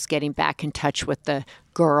ourselves, getting back in touch with the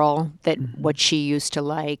girl, that what she used to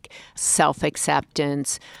like,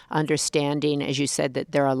 self-acceptance, understanding, as you said,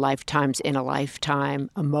 that there are lifetimes in a lifetime,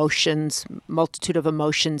 emotions, multitude of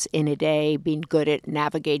emotions in a day, being good at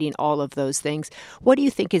navigating all of those things. What do you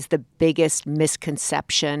think is the biggest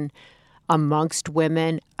misconception amongst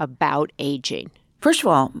women about aging? First of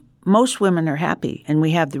all, most women are happy, and we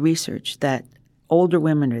have the research that older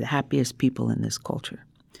women are the happiest people in this culture.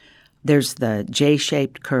 There's the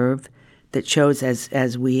J-shaped curve that shows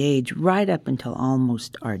as we age right up until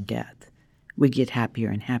almost our death, we get happier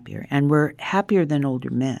and happier. And we're happier than older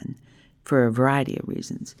men for a variety of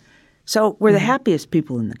reasons. So we're the happiest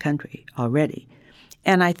people in the country already.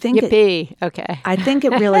 And I think I think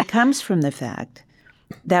it really comes from the fact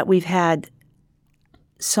that we've had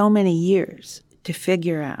so many years to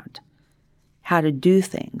figure out how to do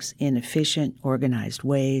things in efficient, organized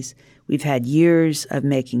ways. We've had years of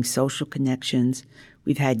making social connections.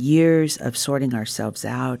 We've had years of sorting ourselves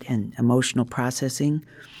out and emotional processing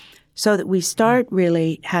so that we start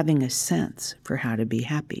really having a sense for how to be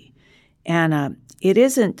happy. And it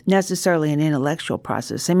isn't necessarily an intellectual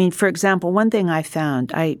process. I mean, for example, one thing I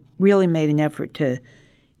found, I really made an effort to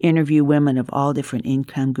interview women of all different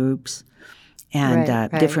income groups and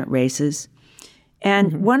different races.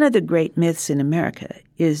 And one of the great myths in America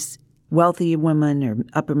is wealthy women or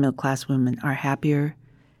upper middle class women are happier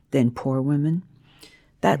than poor women.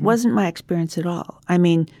 That wasn't my experience at all. I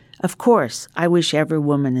mean, of course, I wish every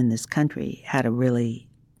woman in this country had a really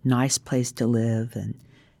nice place to live and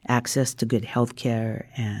access to good health care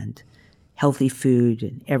and healthy food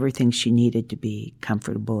and everything she needed to be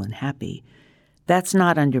comfortable and happy. That's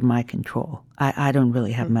not under my control. I don't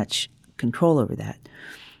really have much control over that.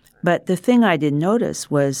 But the thing I did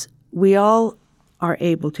notice was we all are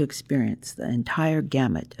able to experience the entire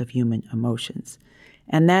gamut of human emotions.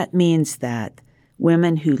 And that means that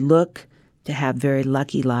women who look to have very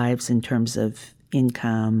lucky lives in terms of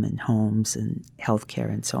income and homes and health care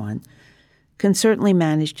and so on can certainly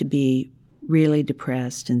manage to be really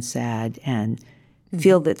depressed and sad and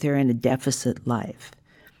feel that they're in a deficit life.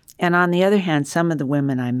 And on the other hand, some of the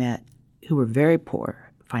women I met who were very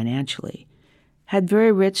poor financially had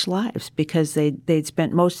very rich lives because they'd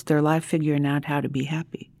spent most of their life figuring out how to be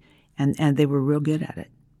happy, and they were real good at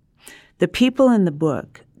it. The people in the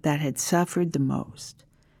book that had suffered the most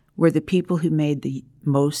were the people who made the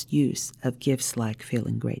most use of gifts like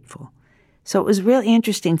feeling grateful. So it was really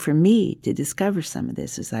interesting for me to discover some of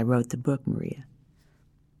this as I wrote the book, Maria.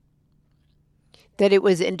 That it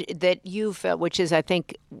was that you felt, which is, I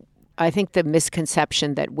think the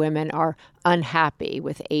misconception that women are unhappy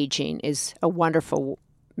with aging is a wonderful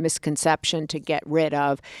misconception to get rid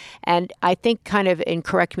of. And I think kind of, and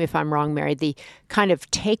correct me if I'm wrong, Mary, the kind of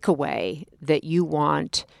takeaway that you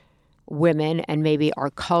want women and maybe our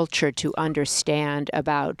culture to understand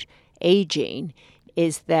about aging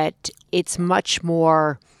is that it's much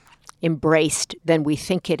more embraced than we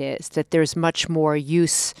think it is, that there's much more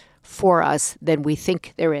use for us than we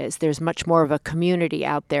think there is. There's much more of a community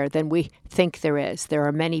out there than we think there is. There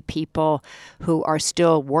are many people who are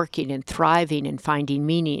still working and thriving and finding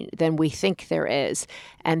meaning than we think there is.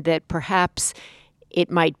 And that perhaps it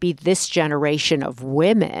might be this generation of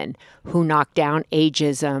women who knock down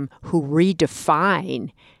ageism, who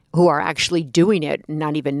redefine, who are actually doing it,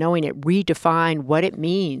 not even knowing it, redefine what it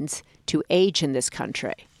means to age in this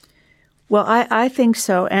country. Well, I think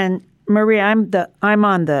so. And Maria, I'm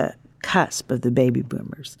on the cusp of the baby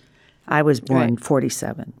boomers. I was born in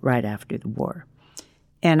 47, right after the war.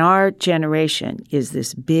 And our generation is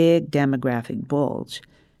this big demographic bulge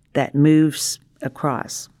that moves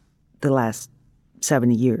across the last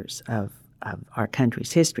 70 years of our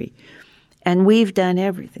country's history. And we've done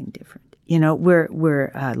everything different. You know,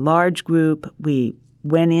 we're a large group. We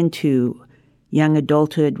went into young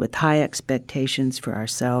adulthood with high expectations for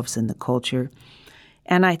ourselves and the culture.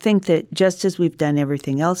 And I think that just as we've done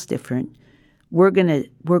everything else different, we're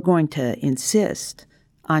going to insist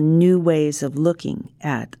on new ways of looking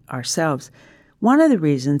at ourselves. One of the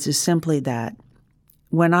reasons is simply that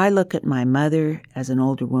when I look at my mother as an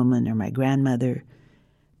older woman or my grandmother,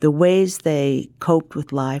 the ways they coped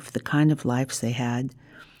with life, the kind of lives they had,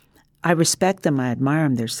 I respect them, I admire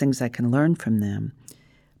them, there's things I can learn from them.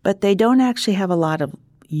 But they don't actually have a lot of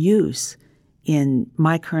use in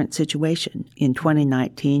my current situation in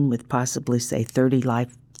 2019 with possibly, say, 30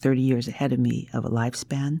 years ahead of me of a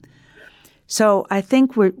lifespan. So I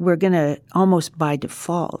think we're going to almost by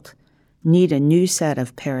default need a new set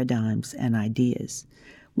of paradigms and ideas.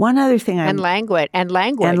 One other thing and language, right? And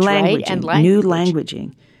new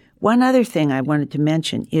languaging. One other thing I wanted to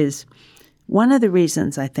mention is one of the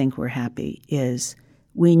reasons I think we're happy is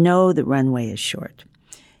we know the runway is short.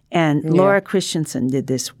 And Laura Christensen did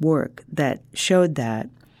this work that showed that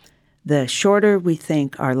the shorter we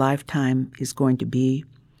think our lifetime is going to be,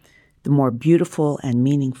 the more beautiful and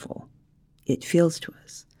meaningful it feels to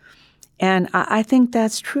us. And I think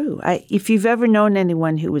that's true. If you've ever known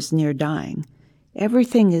anyone who was near dying,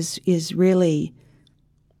 everything is really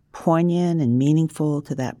poignant and meaningful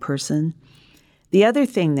to that person. The other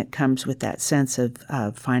thing that comes with that sense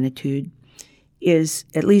of finitude is,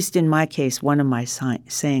 at least in my case, one of my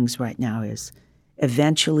sayings right now is,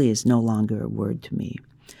 eventually is no longer a word to me.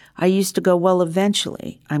 I used to go, well,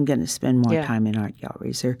 eventually I'm going to spend more time in art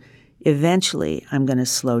galleries, or eventually I'm going to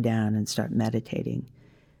slow down and start meditating.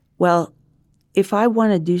 Well, if I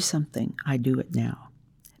want to do something, I do it now,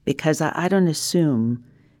 because I don't assume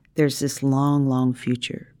there's this long, long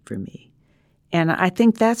future for me. And I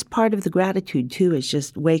think that's part of the gratitude, too, is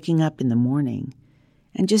just waking up in the morning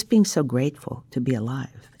and just being so grateful to be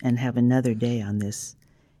alive and have another day on this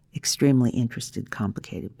extremely interesting,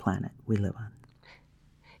 complicated planet we live on.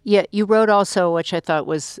 Yeah, you wrote also, which I thought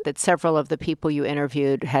was that several of the people you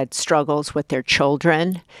interviewed had struggles with their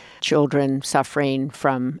children suffering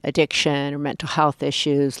from addiction or mental health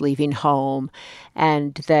issues, leaving home,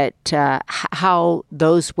 and that how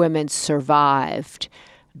those women survived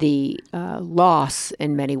the loss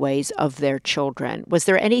in many ways of their children. Was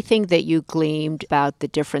there anything that you gleaned about the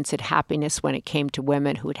difference in happiness when it came to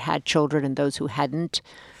women who had children and those who hadn't?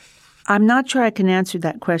 I'm not sure I can answer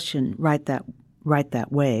that question right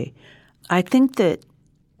that way. I think that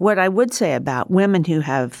what I would say about women who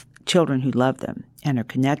have children who love them and are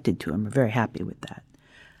connected to them are very happy with that.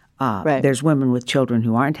 Right. There's women with children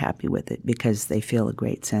who aren't happy with it because they feel a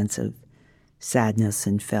great sense of sadness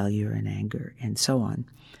and failure and anger and so on.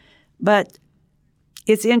 But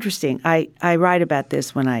it's interesting. I write about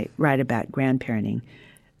this when I write about grandparenting.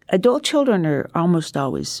 Adult children are almost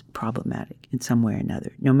always problematic in some way or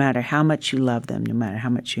another. No matter how much you love them, no matter how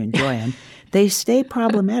much you enjoy them, they stay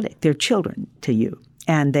problematic. They're children to you,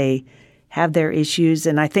 and they have their issues.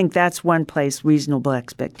 And I think that's one place reasonable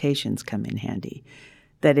expectations come in handy,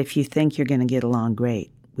 that if you think you're going to get along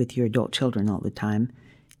great with your adult children all the time,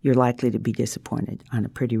 you're likely to be disappointed on a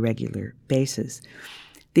pretty regular basis.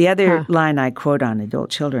 The other line I quote on adult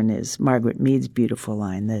children is Margaret Mead's beautiful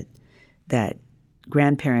line that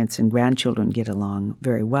grandparents and grandchildren get along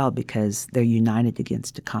very well because they're united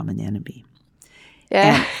against a common enemy.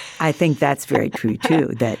 Yeah. And I think that's very true,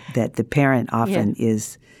 too, that the parent often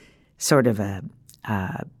is sort of a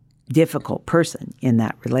difficult person in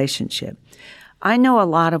that relationship. I know a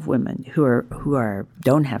lot of women who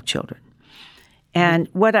don't have children. And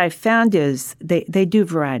what I found is they do a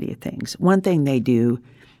variety of things. One thing they do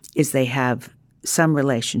is they have some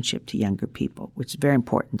relationship to younger people, which is very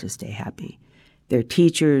important to stay happy. They're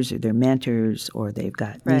teachers or they're mentors, or they've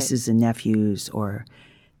got nieces and nephews, or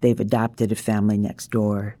they've adopted a family next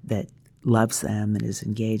door that loves them and is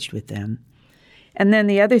engaged with them. And then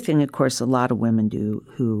the other thing, of course, a lot of women do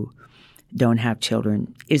who don't have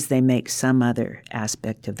children is they make some other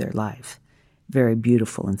aspect of their life very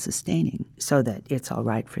beautiful and sustaining so that it's all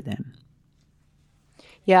right for them.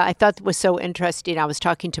 Yeah, I thought it was so interesting. I was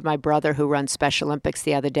talking to my brother who runs Special Olympics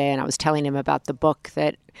the other day, and I was telling him about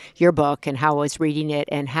your book, and how I was reading it,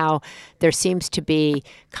 and how there seems to be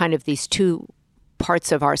kind of these two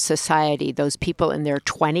parts of our society, those people in their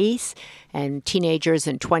 20s and teenagers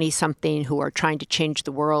and 20-something who are trying to change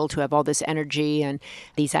the world, who have all this energy and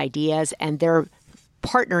these ideas, and they're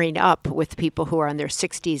partnering up with people who are in their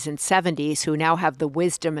 60s and 70s who now have the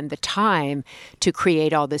wisdom and the time to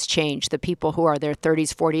create all this change. The people who are their 30s,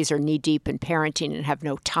 40s are knee-deep in parenting and have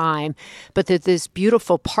no time. But there's this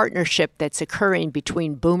beautiful partnership that's occurring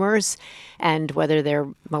between boomers and whether they're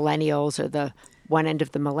millennials or the one end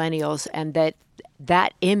of the millennials, and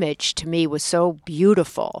that image to me was so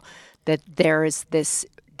beautiful, that there is this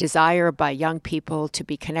desire by young people to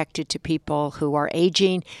be connected to people who are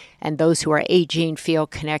aging, and those who are aging feel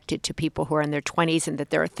connected to people who are in their 20s, and that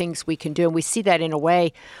there are things we can do. And we see that in a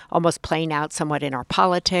way almost playing out somewhat in our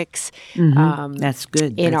politics. That's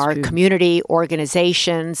good. In That's our good. community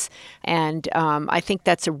organizations. And I think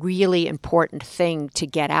that's a really important thing to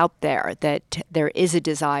get out there, that there is a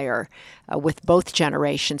desire with both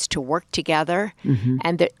generations to work together,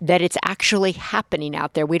 and that it's actually happening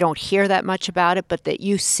out there. We don't hear that much about it, but that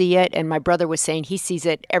you see it. And my brother was saying he sees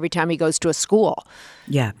it every time he goes to a school.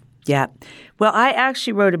 Yeah. Well, I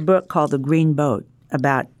actually wrote a book called The Green Boat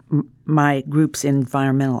about my group's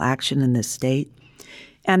environmental action in this state.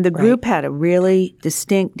 And the group had a really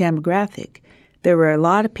distinct demographic. There were a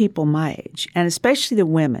lot of people my age, and especially the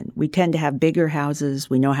women. We tend to have bigger houses.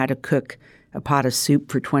 We know how to cook a pot of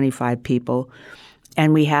soup for 25 people.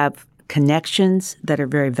 And we have connections that are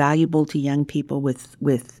very valuable to young people with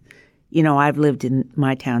I've lived in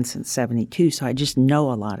my town since 72, so I just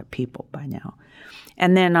know a lot of people by now.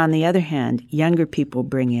 And then on the other hand, younger people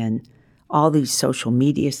bring in all these social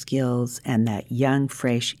media skills and that young,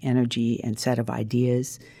 fresh energy and set of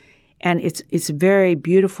ideas. And it's a very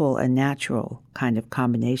beautiful and natural kind of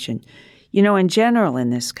combination. In general in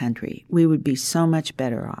this country, we would be so much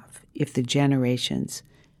better off if the generations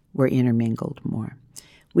were intermingled more.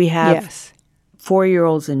 We have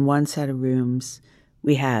 4-year-olds in one set of rooms.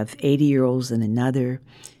 We have 80-year-olds in another.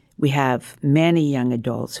 We have many young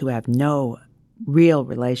adults who have no real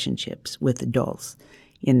relationships with adults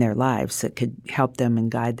in their lives that could help them and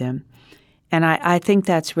guide them. And I think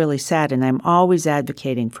that's really sad, and I'm always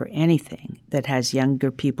advocating for anything that has younger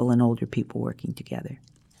people and older people working together.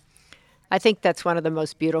 I think that's one of the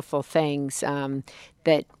most beautiful things,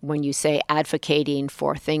 that when you say advocating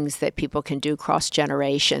for things that people can do cross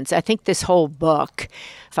generations, I think this whole book,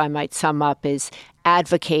 if I might sum up, is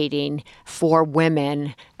advocating for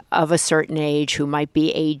women of a certain age who might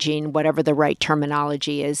be aging, whatever the right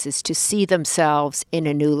terminology is to see themselves in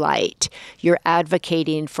a new light. You're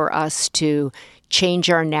advocating for us to change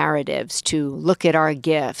our narratives, to look at our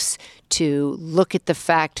gifts, to look at the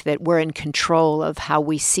fact that we're in control of how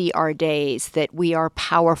we see our days, that we are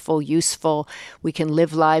powerful, useful, we can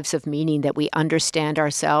live lives of meaning, that we understand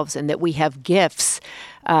ourselves, and that we have gifts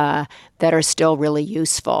that are still really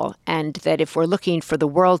useful. And that if we're looking for the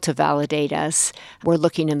world to validate us, we're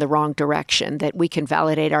looking in the wrong direction, that we can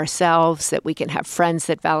validate ourselves, that we can have friends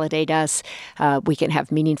that validate us, we can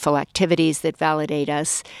have meaningful activities that validate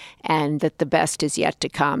us, and that the best is yet to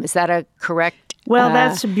come. Is that a correct Well,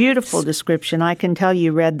 that's a beautiful description. I can tell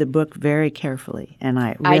you read the book very carefully, and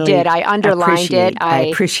I did. I underlined it. I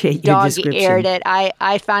appreciate your description. Dog-eared it.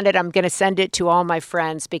 I found it. I'm going to send it to all my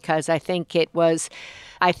friends because I think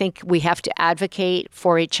I think we have to advocate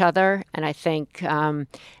for each other, and I think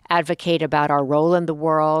advocate about our role in the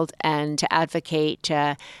world, and to advocate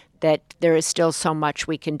that there is still so much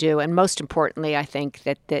we can do. And most importantly, I think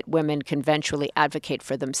that women can eventually advocate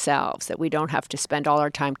for themselves, that we don't have to spend all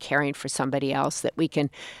our time caring for somebody else, that we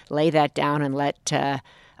can lay that down and let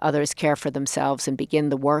others care for themselves and begin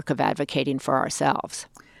the work of advocating for ourselves.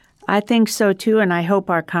 I think so, too, and I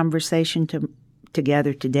hope our conversation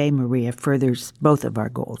together today, Maria, furthers both of our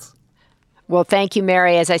goals. Well, thank you,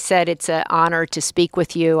 Mary. As I said, it's an honor to speak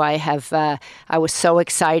with you. I was so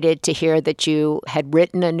excited to hear that you had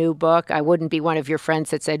written a new book. I wouldn't be one of your friends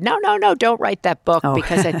that said, no, don't write that book,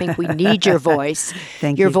 because I think we need your voice.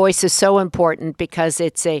 Thank you. Your voice is so important because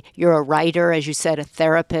you're a writer, as you said, a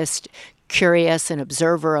therapist, curious, an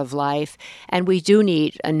observer of life, and we do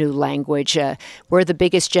need a new language. We're the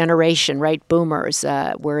biggest generation, right? Boomers.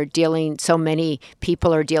 So many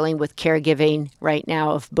people are dealing with caregiving right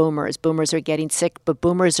now of boomers. Boomers are getting sick, but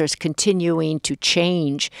boomers are continuing to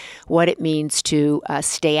change what it means to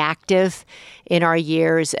stay active in our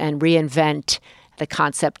years and reinvent the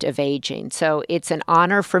concept of aging. So it's an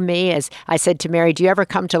honor for me. As I said to Mary, do you ever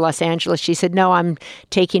come to Los Angeles? She said, no, I'm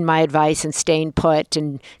taking my advice and staying put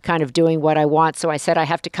and kind of doing what I want. So I said, I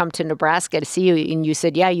have to come to Nebraska to see you. And you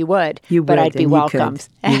said, yeah, you would. But I'd be welcome.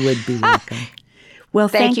 You would be welcome. Well,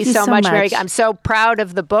 thank you so much, Mary. I'm so proud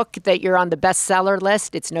of the book that you're on the bestseller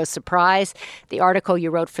list. It's no surprise. The article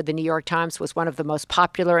you wrote for the New York Times was one of the most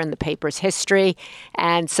popular in the paper's history.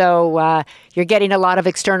 And so you're getting a lot of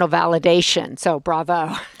external validation. So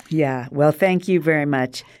bravo. Yeah. Well, thank you very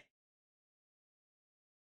much.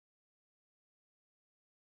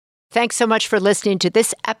 Thanks so much for listening to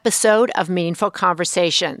this episode of Meaningful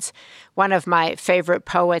Conversations. One of my favorite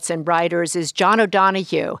poets and writers is John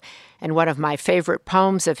O'Donohue, and one of my favorite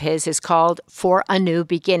poems of his is called For a New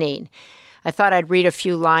Beginning. I thought I'd read a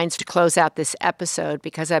few lines to close out this episode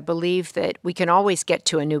because I believe that we can always get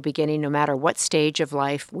to a new beginning no matter what stage of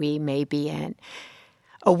life we may be in.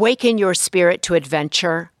 Awaken your spirit to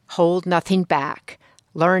adventure, hold nothing back,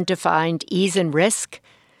 learn to find ease and risk.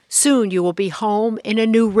 Soon you will be home in a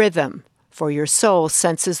new rhythm, for your soul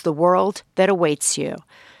senses the world that awaits you.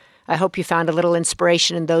 I hope you found a little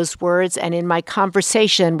inspiration in those words and in my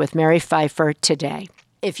conversation with Mary Pfeiffer today.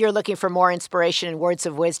 If you're looking for more inspiration and words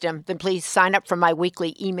of wisdom, then please sign up for my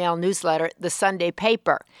weekly email newsletter, The Sunday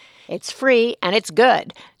Paper. It's free and it's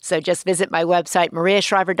good, so just visit my website,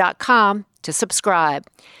 mariashriver.com, to subscribe.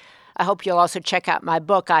 I hope you'll also check out my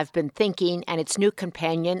book, I've Been Thinking, and its new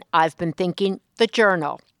companion, I've Been Thinking, The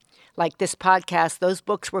Journal. Like this podcast, those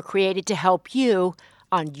books were created to help you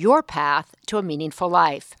on your path to a meaningful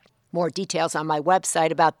life. More details on my website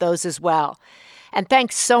about those as well. And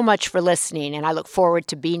thanks so much for listening, and I look forward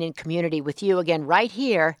to being in community with you again right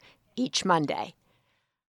here each Monday.